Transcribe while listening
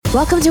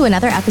Welcome to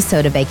another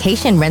episode of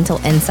Vacation Rental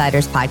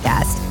Insiders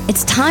Podcast.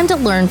 It's time to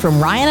learn from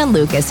Ryan and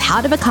Lucas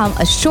how to become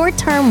a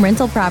short-term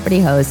rental property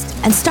host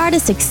and start a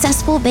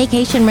successful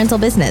vacation rental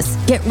business.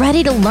 Get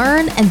ready to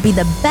learn and be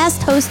the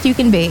best host you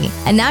can be.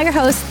 And now your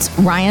hosts,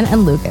 Ryan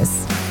and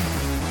Lucas.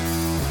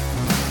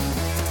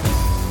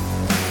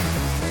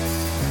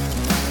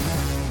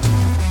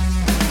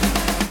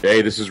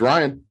 Hey, this is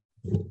Ryan.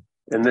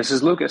 And this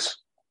is Lucas.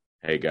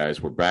 Hey guys,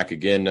 we're back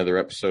again. Another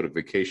episode of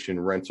Vacation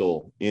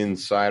Rental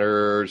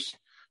Insiders.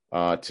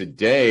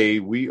 Today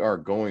we are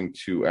going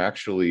to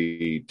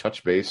actually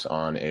touch base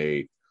on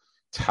a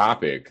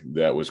topic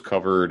that was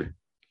covered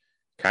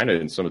kind of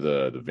in some of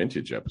the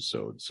vintage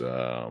episodes.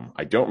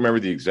 I don't remember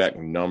the exact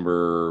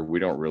number. We're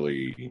not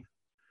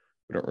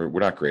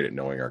great at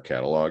knowing our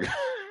catalog.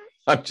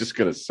 I'm just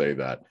going to say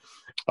that.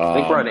 I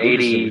think we're on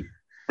 80.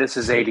 This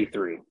is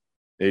 83.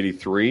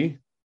 83?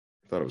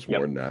 I thought it was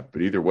more than that.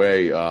 But either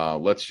way,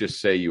 let's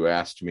just say you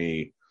asked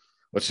me,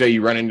 let's say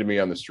you run into me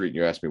on the street and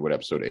you asked me what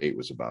episode 8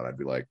 was about. I'd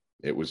be like,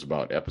 it was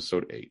about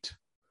episode 8.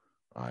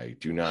 I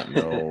do not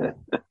know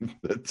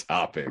the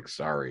topic.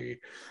 Sorry.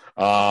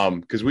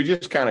 Because we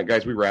just kind of,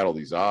 guys, we rattle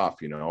these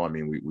off, you know. I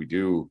mean, we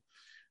do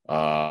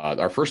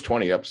our first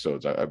 20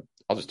 episodes.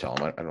 I'll just tell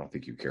them. I don't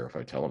think you care if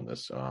I tell them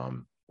this.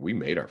 We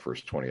made our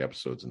first 20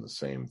 episodes in the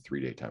same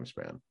 3-day time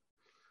span.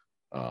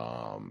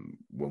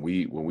 When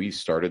we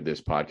started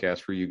this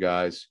podcast for you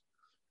guys,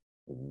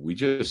 we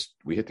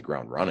hit the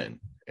ground running,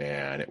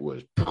 and it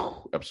was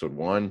episode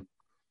 1.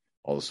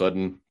 All of a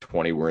sudden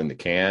 20 were in the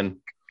can.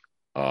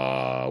 We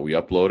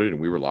uploaded and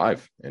we were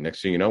live, and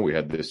next thing you know, we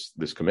had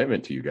this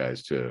commitment to you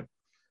guys to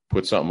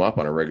put something up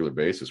on a regular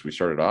basis. We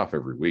started off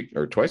every week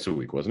or twice a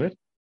week, wasn't it?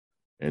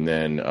 And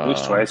then it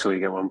was twice a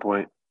week at one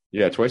point.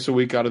 Yeah, twice a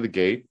week out of the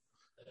gate.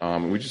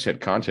 We just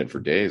had content for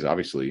days,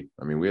 obviously.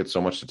 I mean, we had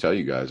so much to tell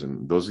you guys.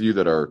 And those of you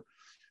that are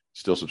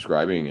still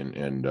subscribing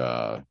and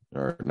are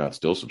not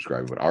still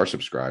subscribing, but are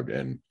subscribed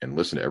and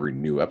listen to every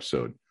new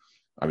episode,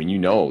 I mean, you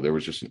know, there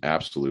was just an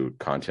absolute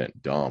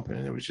content dump,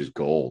 and it was just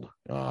gold.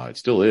 It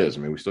still is.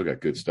 I mean, we still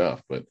got good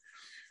stuff, but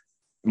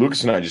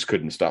Lucas and I just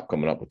couldn't stop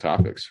coming up with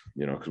topics,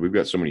 you know, because we've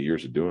got so many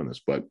years of doing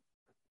this. But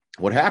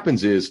what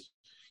happens is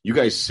you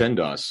guys send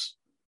us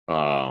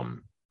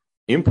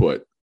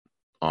input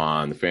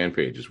on the fan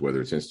pages, whether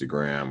it's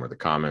Instagram or the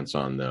comments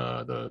on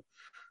the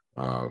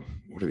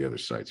what are the other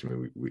sites? I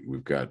mean,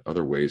 we've got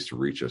other ways to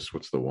reach us.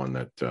 What's the one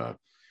that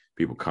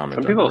people comment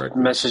on? Some people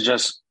message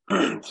us.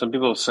 Some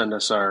people send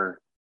us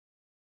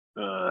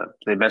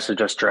they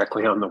message us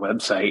directly on the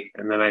website,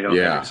 and then I don't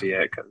ever see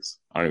it because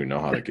I don't even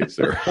know how that gets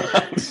there.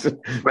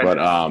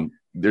 but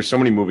there's so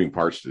many moving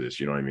parts to this.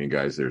 You know what I mean,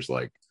 guys? There's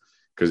like,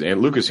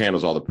 and Lucas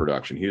handles all the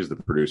production. He is the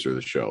producer of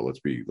the show. Let's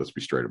be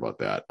straight about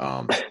that.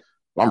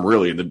 I'm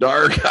really in the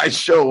dark. I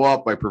show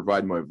up, I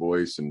provide my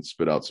voice and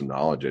spit out some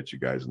knowledge at you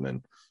guys, and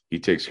then he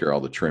takes care of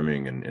all the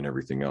trimming and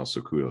everything else.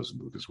 So kudos,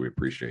 Lucas. We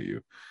appreciate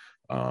you.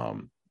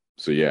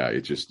 So yeah,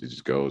 it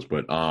just goes.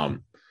 But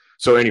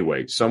so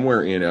anyway,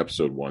 somewhere in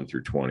episode 1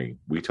 through 20,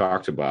 we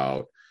talked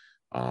about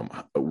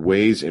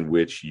ways in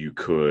which you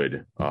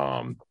could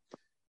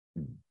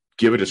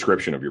give a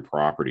description of your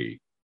property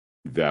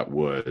that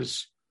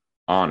was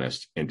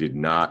honest and did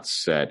not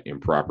set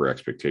improper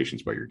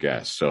expectations by your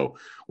guests. So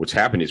what's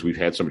happened is we've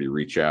had somebody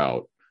reach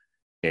out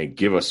and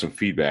give us some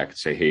feedback and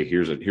say, hey,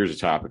 here's a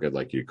topic I'd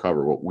like you to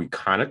cover. Well, we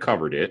kind of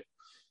covered it,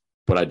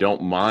 but I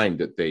don't mind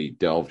that they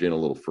delved in a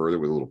little further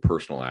with a little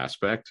personal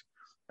aspect.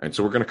 And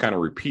so we're going to kind of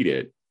repeat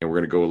it, and we're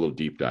going to go a little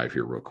deep dive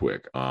here real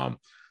quick.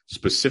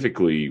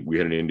 Specifically, we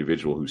had an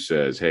individual who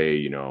says, hey,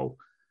 you know,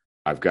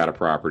 I've got a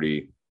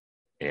property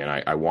and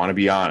I want to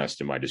be honest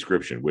in my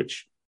description,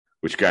 which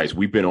guys,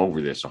 we've been over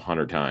this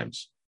 100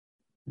 times.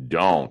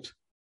 Don't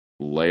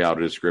lay out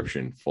a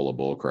description full of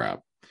bull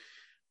crap.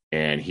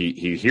 And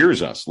he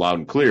hears us loud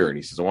and clear. And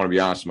he says, I want to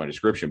be honest in my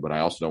description, but I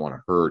also don't want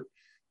to hurt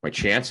my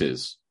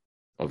chances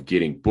of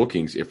getting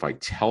bookings if I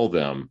tell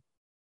them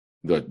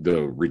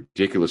the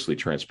ridiculously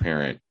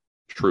transparent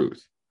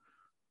truth.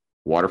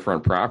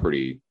 Waterfront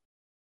property,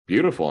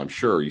 beautiful. I'm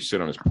sure you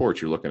sit on his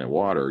porch, you're looking at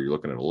water, you're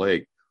looking at a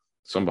lake,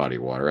 somebody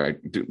water.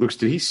 Looks,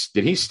 did he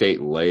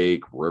state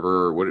lake,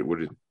 river? What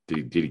did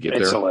he get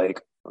there? It's a lake.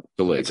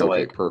 The lake. It's a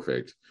lake.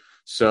 Perfect.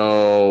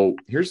 So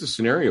here's the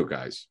scenario,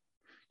 guys.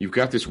 You've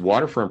got this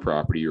waterfront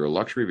property. You're a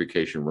luxury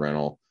vacation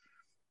rental.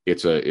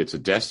 It's a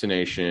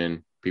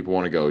destination people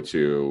want to go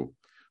to.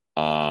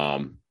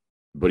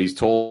 But he's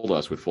told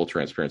us with full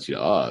transparency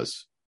to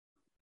us,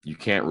 you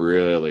can't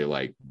really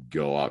like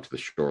go out to the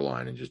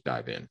shoreline and just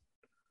dive in.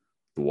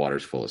 The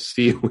water's full of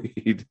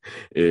seaweed.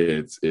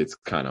 It's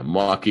kind of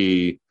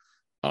mucky.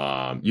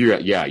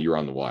 You're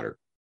on the water.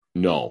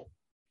 No,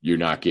 you're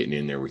not getting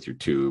in there with your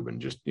tube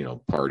and just, you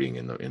know, partying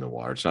in the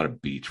water. It's not a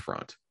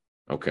beachfront.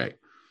 Okay.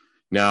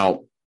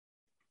 Now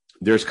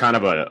there's kind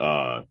of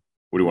a,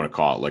 what do you want to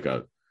call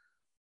it?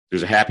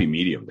 There's a happy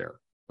medium there.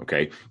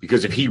 Okay.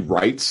 Because if he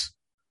writes,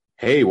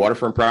 hey,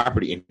 waterfront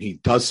property, and he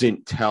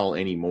doesn't tell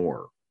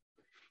anymore,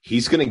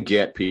 he's going to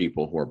get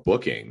people who are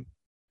booking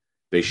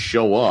They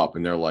show up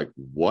and they're like,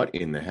 what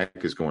in the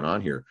heck is going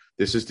on here?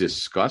 This is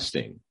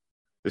disgusting.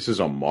 This is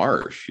a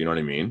marsh. You know what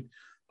I mean?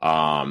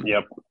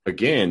 Yep.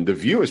 Again, the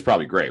view is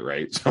probably great,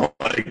 right? So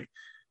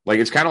like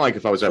it's kind of like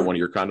if I was at one of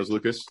your condos,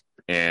 Lucas,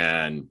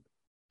 and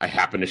I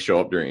happen to show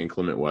up during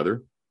inclement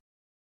weather,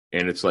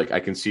 and it's like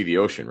I can see the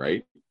ocean,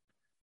 right?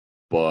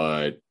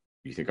 But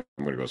you think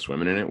I'm going to go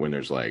swimming in it when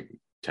there's like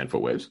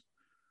 10-foot waves?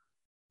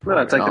 Well,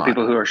 it's like the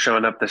people who are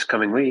showing up this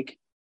coming week.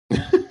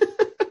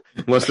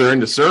 Unless they're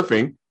into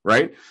surfing,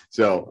 right?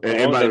 So,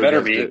 and they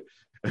better be.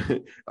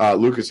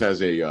 Lucas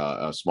has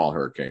a small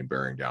hurricane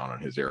bearing down on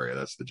his area.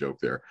 That's the joke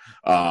there.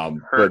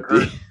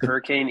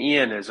 Hurricane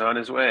Ian is on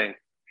his way.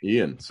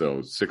 Ian.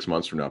 So 6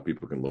 months from now,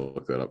 people can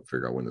look that up and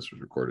figure out when this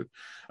was recorded.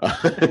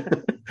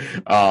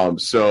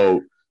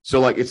 So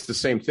like it's the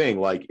same thing.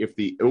 Like if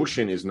the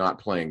ocean is not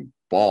playing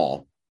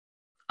ball,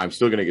 I'm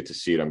still going to get to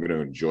see it. I'm going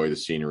to enjoy the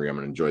scenery. I'm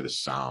going to enjoy the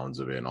sounds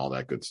of it and all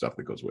that good stuff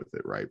that goes with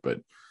it, right? But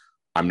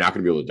I'm not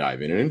going to be able to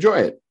dive in and enjoy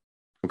it.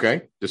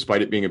 Okay,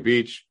 despite it being a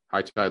beach,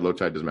 high tide, low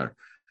tide, doesn't matter.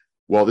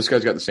 Well, this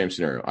guy's got the same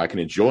scenario. I can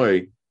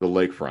enjoy the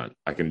lakefront.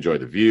 I can enjoy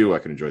the view. I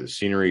can enjoy the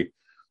scenery.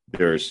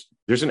 There's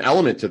an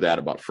element to that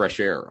about fresh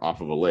air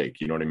off of a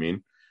lake. You know what I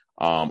mean?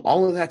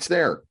 All of that's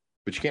there,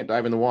 but you can't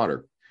dive in the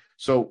water.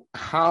 So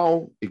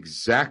how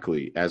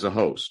exactly, as a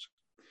host,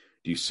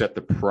 do you set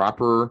the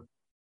proper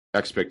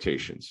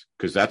expectations?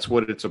 Because that's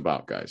what it's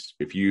about, guys.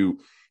 If you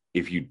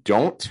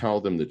don't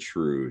tell them the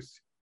truth,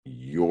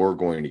 you're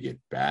going to get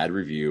bad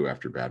review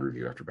after bad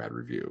review after bad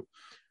review.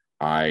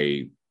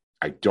 I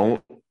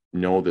don't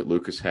know that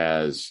Lucas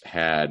has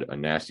had a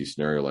nasty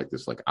scenario like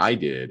this, like I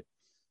did,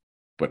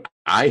 but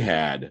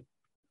we're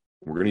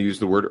going to use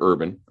the word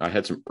urban. I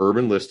had some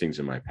urban listings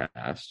in my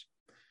past.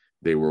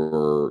 They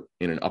were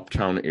in an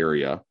uptown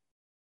area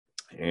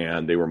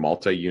and they were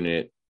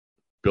multi-unit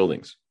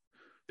buildings.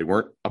 They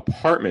weren't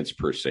apartments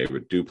per se,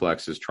 but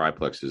duplexes,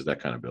 triplexes,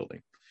 that kind of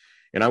building.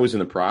 And I was in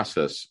the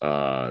process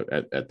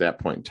at that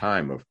point in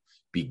time of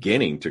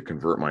beginning to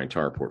convert my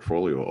entire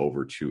portfolio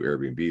over to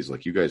Airbnbs.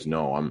 Like you guys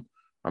know,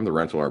 I'm the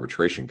rental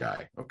arbitration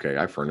guy. Okay,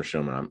 I furnish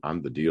them, and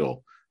I'm the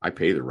deal. I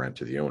pay the rent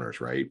to the owners,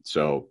 right?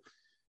 So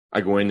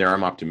I go in there.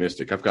 I'm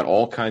optimistic. I've got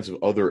all kinds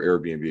of other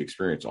Airbnb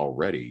experience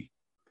already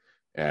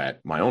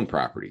at my own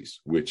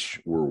properties,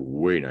 which were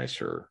way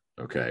nicer.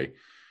 Okay,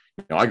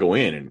 I go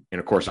in and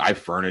of course I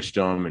furnished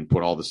them and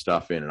put all the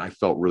stuff in, and I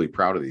felt really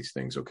proud of these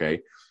things.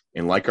 Okay.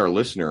 And like our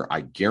listener,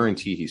 I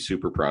guarantee he's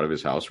super proud of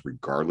his house,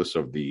 regardless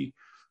of the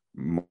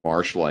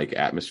marsh-like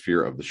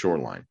atmosphere of the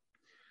shoreline.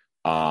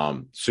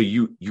 So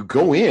you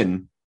go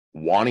in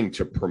wanting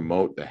to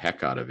promote the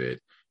heck out of it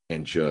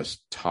and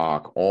just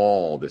talk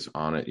all this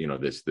on it,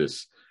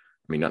 this,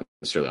 I mean, not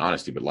necessarily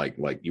honesty, but like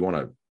you want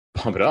to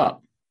pump it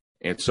up.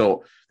 And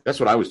so that's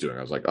what I was doing.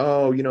 I was like,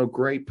 oh,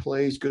 great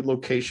place, good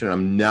location.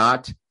 I'm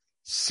not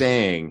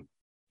saying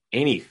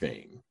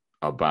anything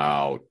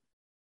about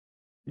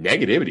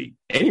negativity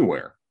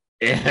anywhere.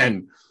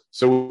 And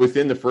so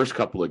within the first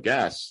couple of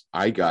guests,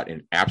 I got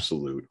an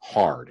absolute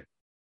hard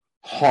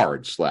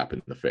slap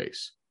in the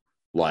face.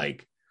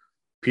 Like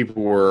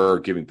people were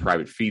giving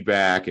private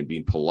feedback and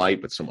being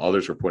polite, but some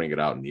others were putting it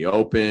out in the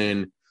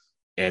open.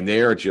 And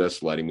they're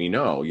just letting me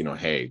know,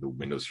 hey, the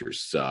windows here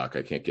suck.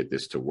 I can't get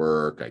this to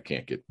work. I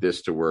can't get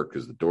this to work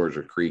because the doors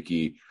are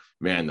creaky.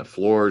 Man, the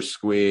floors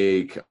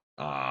squeak.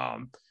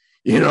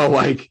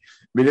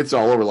 It's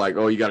all over. Like,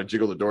 oh, you got to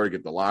jiggle the door to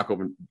get the lock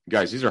open.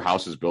 Guys, these are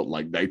houses built in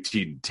like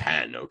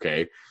 1910.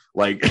 Okay.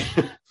 Like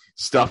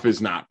stuff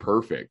is not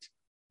perfect.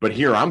 But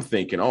here I'm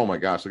thinking, oh my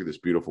gosh, look at this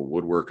beautiful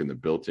woodwork and the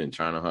built-in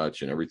China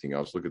hutch and everything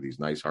else. Look at these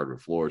nice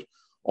hardwood floors.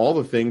 All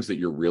the things that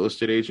your real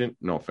estate agent,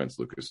 no offense,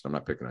 Lucas, I'm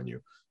not picking on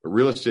you, but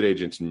real estate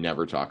agents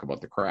never talk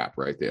about the crap,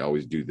 right? They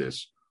always do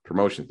this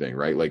promotion thing,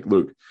 right? Like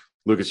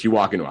Lucas, you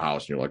walk into a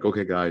house and you're like,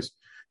 okay, guys,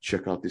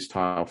 check out this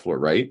tile floor,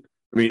 right?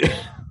 I mean,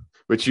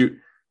 but you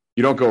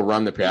don't go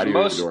run the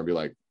patio door and be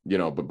like,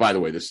 but by the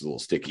way, this is a little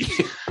sticky.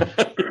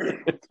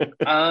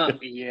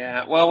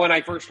 Yeah. Well, when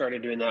I first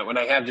started doing that, when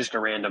I have just a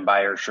random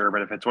buyer, sure.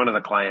 But if it's one of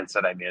the clients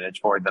that I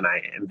manage for, then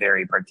I am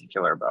very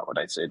particular about what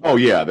I say. Oh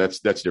yeah, that's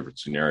a different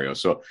scenario.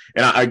 So,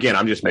 and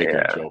I'm just making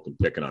a joke and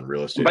picking on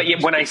real estate. But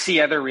when I see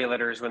other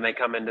realtors, when they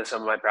come into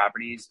some of my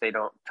properties, they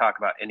don't talk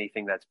about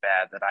anything that's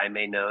bad that I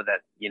may know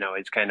that,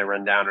 it's kind of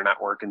run down or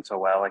not working so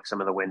well. Like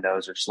some of the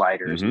windows or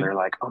sliders. Mm-hmm. And they're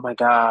like, oh my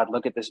God,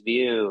 look at this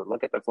view.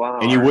 Look at the flower.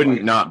 And you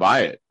wouldn't not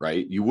buy it,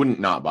 right? You wouldn't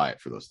not buy it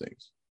for those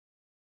things.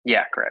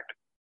 Yeah, correct.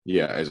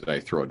 Yeah, as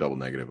I throw a double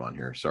negative on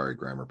here. Sorry,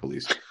 grammar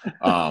police.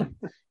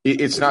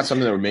 It's not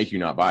something that would make you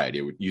not buy it.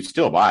 You'd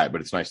still buy it,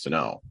 but it's nice to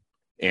know.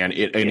 And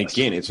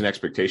again, it's an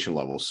expectation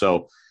level.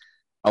 So,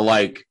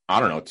 I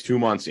don't know, 2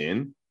 months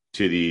in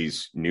to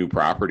these new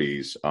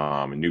properties,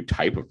 a new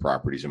type of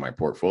properties in my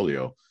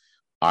portfolio,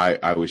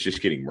 I was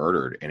just getting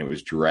murdered, and it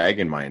was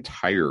dragging my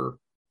entire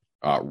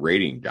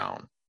rating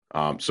down.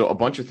 So a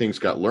bunch of things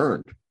got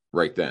learned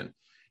right then.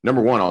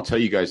 Number one, I'll tell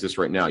you guys this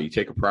right now. You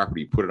take a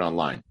property, put it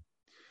online.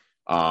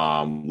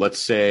 Let's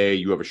say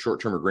you have a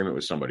short-term agreement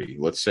with somebody.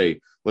 Let's say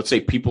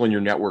people in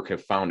your network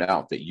have found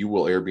out that you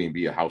will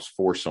Airbnb a house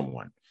for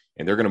someone.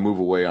 and they're going to move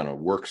away on a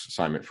work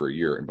assignment for a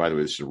year. And by the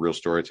way, this is a real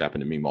story. It's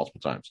happened to me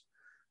multiple times.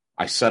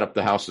 I set up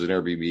the house as an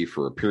Airbnb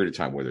for a period of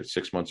time, whether it's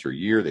 6 months or a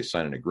year. They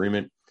sign an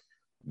agreement.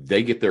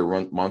 They get their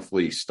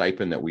monthly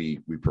stipend that we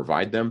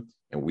provide them,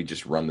 and we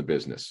just run the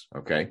business.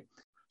 Okay.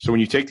 So when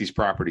you take these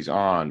properties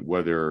on,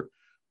 whether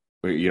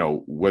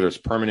it's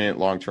permanent,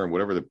 long-term,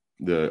 whatever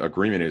the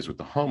agreement is with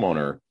the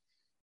homeowner,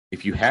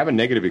 if you have a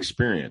negative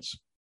experience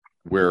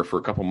where for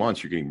a couple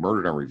months you're getting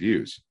murdered on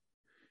reviews,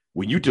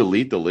 when you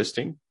delete the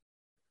listing,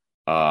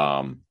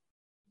 that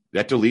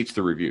deletes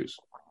the reviews.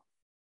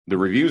 The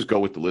reviews go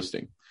with the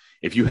listing.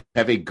 If you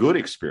have a good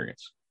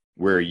experience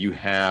where you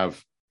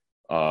have,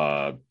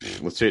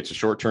 let's say it's a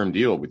short-term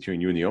deal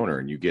between you and the owner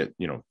and you get,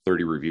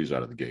 30 reviews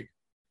out of the gig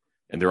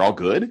and they're all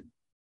good,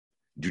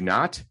 do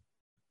not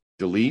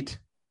delete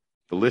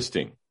the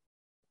listing.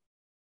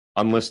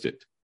 Unlist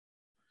it.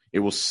 It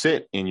will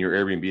sit in your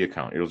Airbnb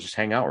account. It'll just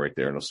hang out right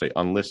there and it'll say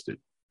unlisted.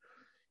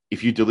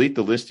 If you delete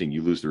the listing,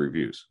 you lose the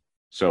reviews.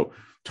 So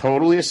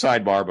totally a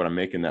sidebar, but I'm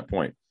making that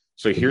point.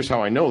 So here's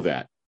how I know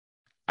that.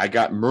 I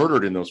got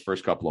murdered in those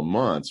first couple of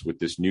months with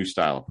this new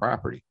style of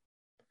property.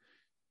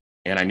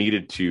 And I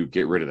needed to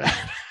get rid of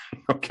that.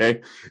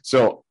 Okay.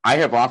 So I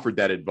have offered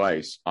that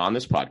advice on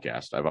this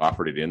podcast. I've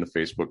offered it in the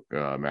Facebook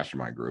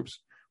mastermind groups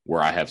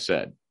where I have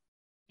said,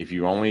 if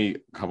you only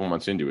a couple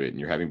months into it and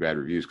you're having bad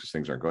reviews because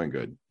things aren't going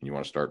good and you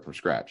want to start from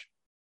scratch,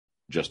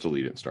 just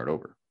delete it and start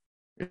over.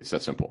 It's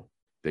that simple.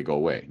 They go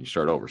away and you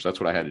start over. So that's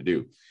what I had to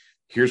do.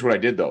 Here's what I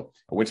did though.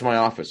 I went to my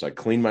office. I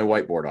cleaned my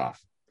whiteboard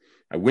off.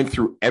 I went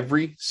through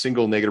every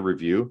single negative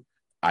review.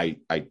 I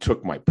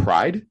took my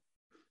pride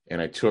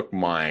and I took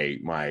my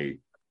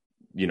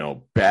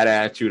bad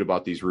attitude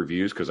about these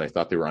reviews because I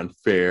thought they were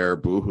unfair,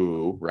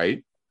 boo-hoo,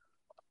 right?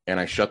 And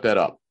I shut that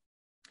up.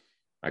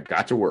 I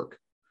got to work.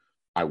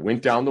 I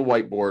went down the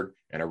whiteboard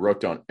and I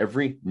wrote down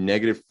every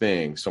negative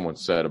thing someone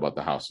said about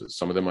the houses.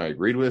 Some of them I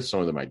agreed with,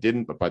 some of them I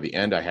didn't, but by the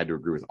end I had to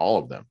agree with all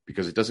of them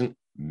because it doesn't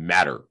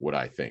matter what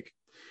I think.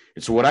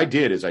 And so what I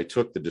did is I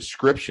took the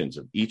descriptions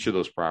of each of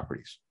those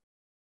properties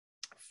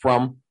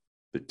from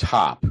the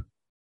top.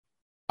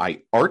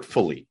 I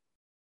artfully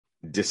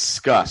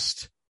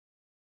discussed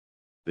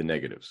the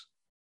negatives.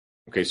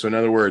 Okay, so in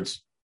other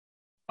words,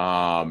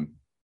 the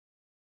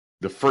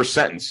first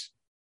sentence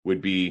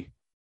would be,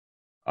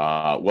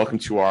 welcome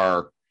to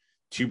our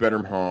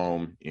 2-bedroom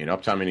home in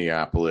Uptown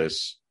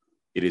Minneapolis.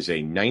 It is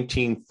a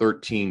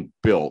 1913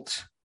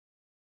 built,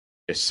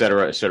 et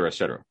cetera, et cetera, et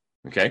cetera.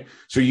 Okay,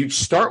 so you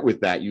start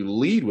with that, you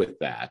lead with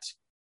that,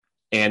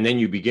 and then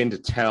you begin to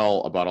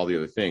tell about all the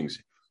other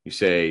things. You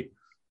say,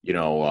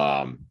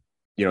 the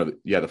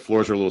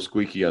floors are a little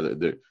squeaky. Yeah,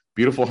 the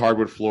beautiful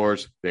hardwood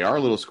floors, they are a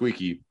little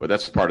squeaky, but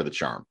that's part of the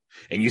charm.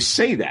 And you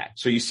say that.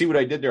 So you see what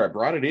I did there? I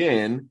brought it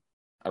in.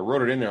 I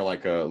wrote it in there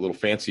like a little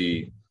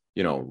fancy,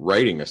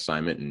 writing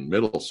assignment in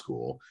middle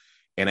school.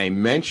 And I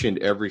mentioned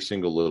every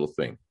single little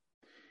thing.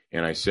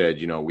 And I said,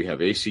 we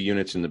have AC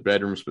units in the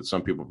bedrooms, but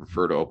some people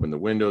prefer to open the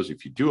windows.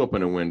 If you do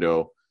open a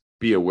window,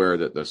 be aware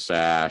that the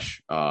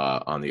sash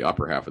on the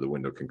upper half of the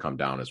window can come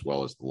down as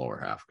well as the lower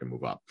half can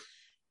move up.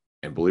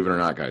 And believe it or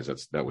not, guys,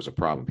 that was a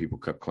problem. People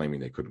kept claiming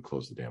they couldn't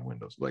close the damn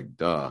windows. Like,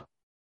 duh.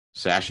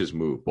 Sashes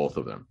move, both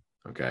of them.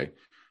 Okay.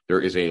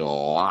 There is a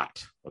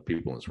lot of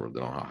people in this world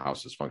that don't know how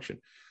houses function.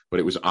 But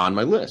it was on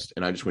my list,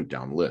 and I just went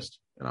down the list.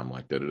 And I'm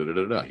like,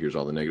 here's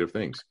all the negative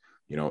things.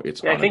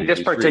 It's. Yeah, I think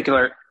this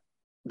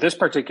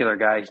particular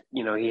guy,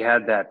 he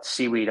had that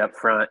seaweed up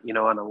front,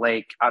 on a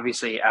lake,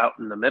 obviously out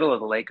in the middle of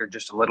the lake or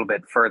just a little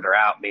bit further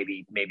out,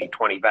 maybe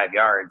 25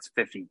 yards,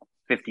 50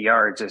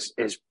 yards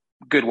is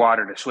good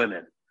water to swim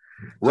in.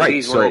 So right.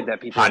 He's worried that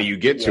people, how do you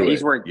get to it?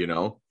 He's worried, he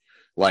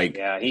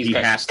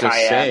has to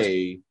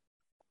say,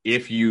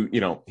 if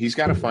he's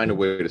got to find a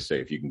way to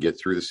say, if you can get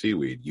through the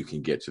seaweed, you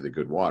can get to the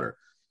good water.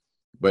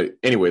 But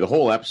anyway, the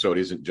whole episode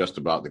isn't just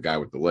about the guy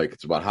with the lake.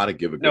 It's about how to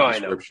give a good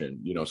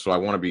description, so I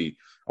want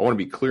to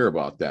be clear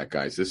about that,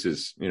 guys. This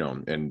is,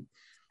 and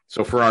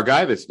so for our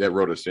guy that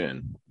wrote us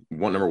in,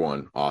 number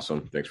one,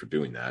 awesome. Thanks for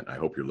doing that. I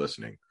hope you're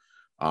listening.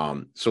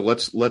 So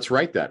let's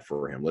write that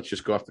for him. Let's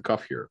just go off the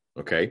cuff here.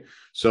 Okay.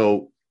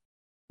 So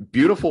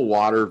beautiful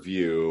water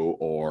view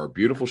or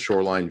beautiful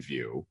shoreline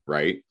view,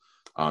 right?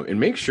 And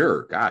make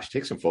sure,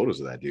 take some photos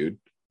of that, dude.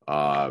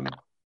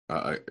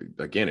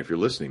 Again, if you're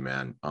listening,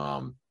 man,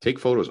 take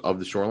photos of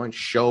the shoreline,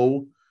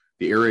 show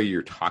the area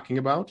you're talking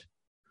about,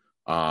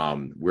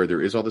 where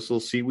there is all this little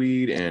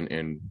seaweed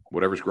and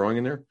whatever's growing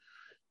in there.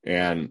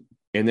 And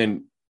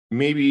then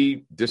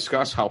maybe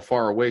discuss how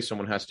far away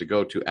someone has to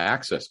go to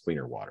access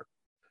cleaner water.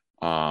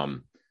 I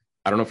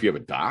don't know if you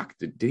have a dock.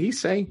 Did he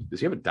say, does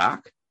he have a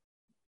dock?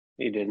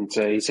 He didn't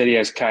say. He said he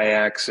has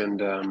kayaks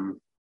and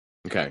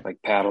like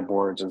paddle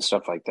boards and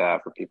stuff like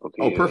that for people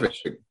to use. Oh,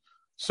 perfect.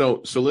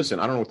 So listen,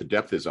 I don't know what the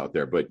depth is out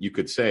there, but you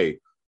could say,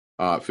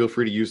 feel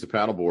free to use the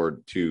paddle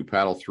board to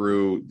paddle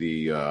through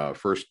the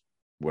first,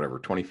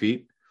 20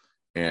 feet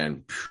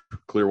and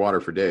clear water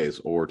for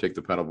days, or take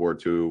the paddle board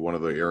to one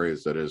of the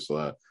areas that is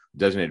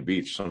designated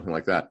beach, something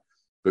like that.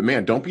 But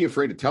man, don't be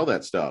afraid to tell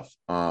that stuff.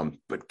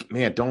 But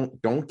man,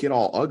 don't get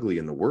all ugly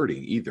in the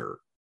wording either.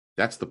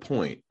 That's the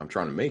point I'm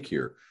trying to make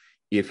here.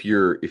 If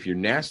you're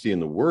nasty in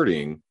the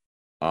wording,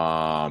 you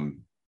are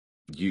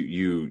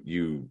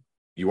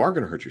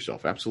going to hurt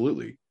yourself.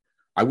 Absolutely.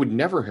 I would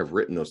never have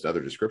written those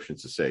other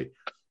descriptions to say,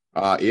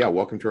 yeah,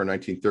 welcome to our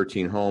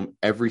 1913 home.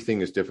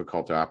 Everything is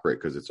difficult to operate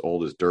because it's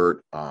old as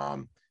dirt.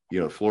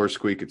 Floors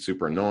squeak. It's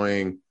super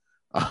annoying.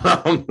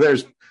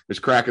 There's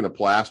crack in the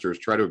plasters.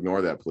 Try to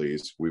ignore that,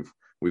 please.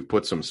 We've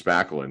put some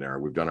spackle in there.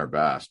 We've done our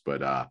best,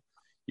 but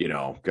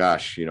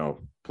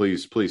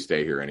please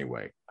stay here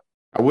anyway.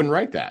 I wouldn't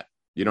write that.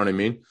 You know what I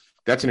mean?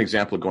 That's an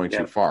example of going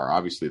too far.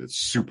 Obviously, that's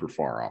super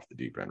far off the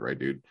deep end, right,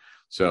 dude?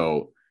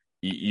 So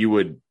you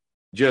would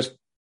just,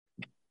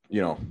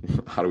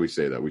 how do we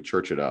say that? We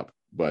church it up,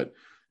 but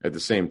at the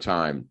same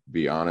time,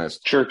 be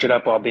honest. Church it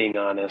up while being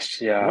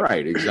honest. Yeah.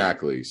 Right.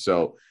 Exactly.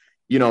 So,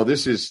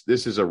 this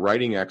is a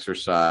writing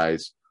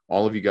exercise.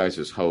 All of you guys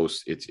as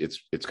hosts,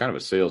 it's kind of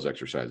a sales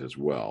exercise as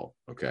well.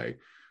 Okay.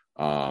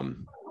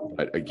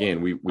 But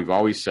again, we've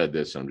always said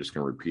this, and I'm just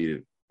going to repeat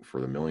it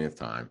for the millionth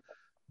time.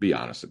 Be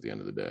honest at the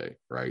end of the day.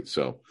 Right.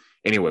 So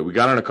anyway, we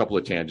got on a couple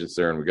of tangents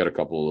there, and we got a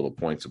couple of little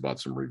points about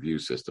some review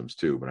systems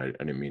too, but I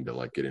didn't mean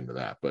to get into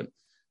that, but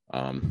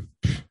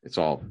it's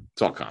all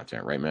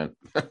content, right, man?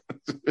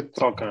 It's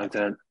all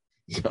content.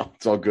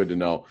 It's all good to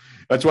know.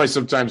 That's why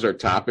sometimes our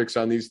topics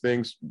on these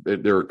things,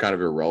 they're kind of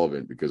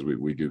irrelevant because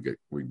we do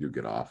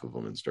get off of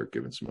them and start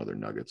giving some other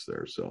nuggets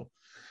there. So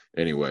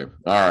anyway,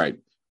 all right.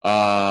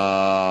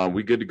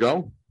 We good to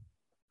go?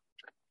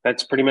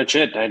 That's pretty much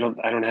it. I don't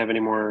have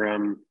any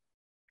more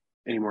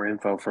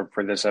info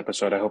for this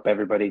episode. I hope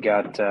everybody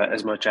got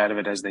as much out of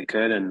it as they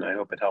could, and I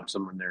hope it helps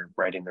them when they're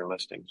writing their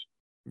listings.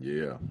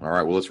 Yeah. All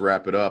right. Well, let's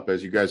wrap it up.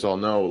 As you guys all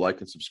know, like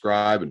and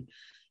subscribe and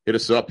hit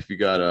us up if you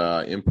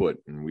got input,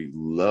 and we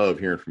love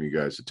hearing from you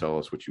guys to tell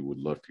us what you would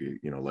love to,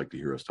 like to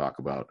hear us talk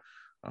about.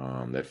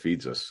 That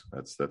feeds us.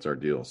 That's our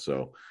deal.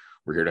 So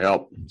we're here to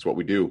help. It's what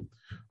we do.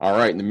 All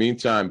right. In the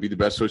meantime, be the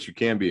best host you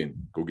can be,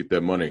 and go get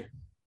that money.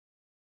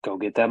 Go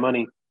get that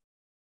money.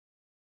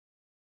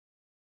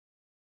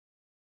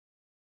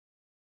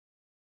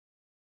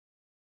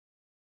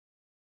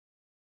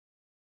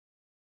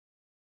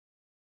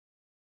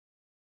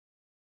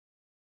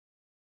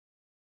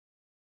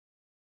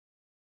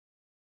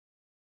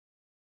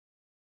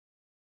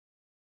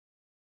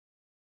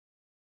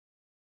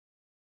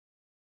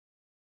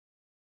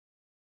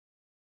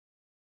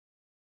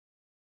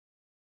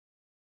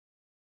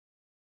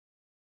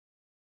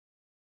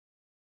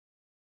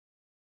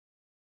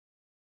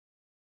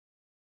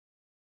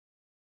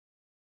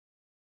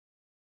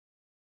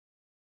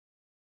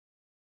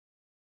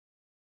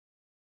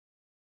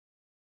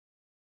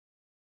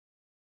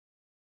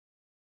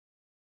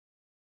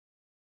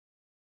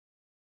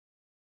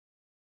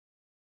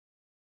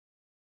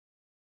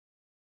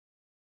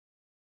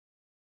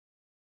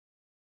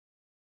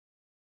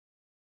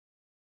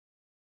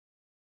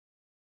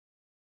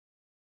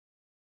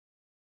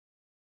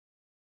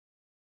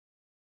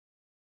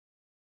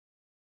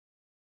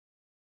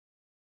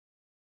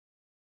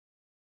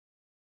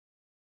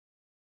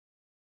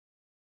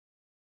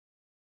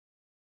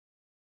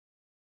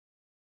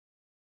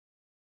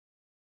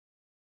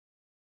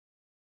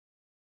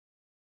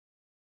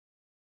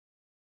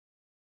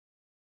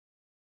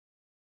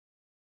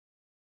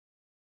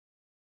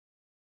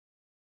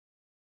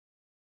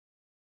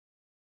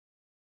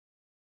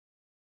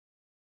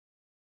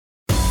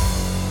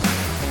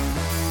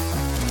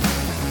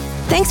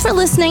 Thanks for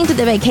listening to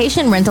the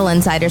Vacation Rental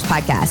Insiders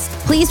podcast.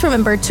 Please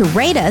remember to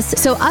rate us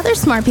so other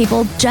smart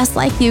people just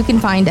like you can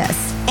find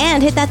us.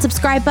 And hit that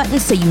subscribe button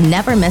so you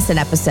never miss an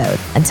episode.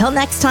 Until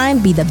next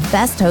time, be the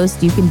best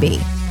host you can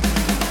be.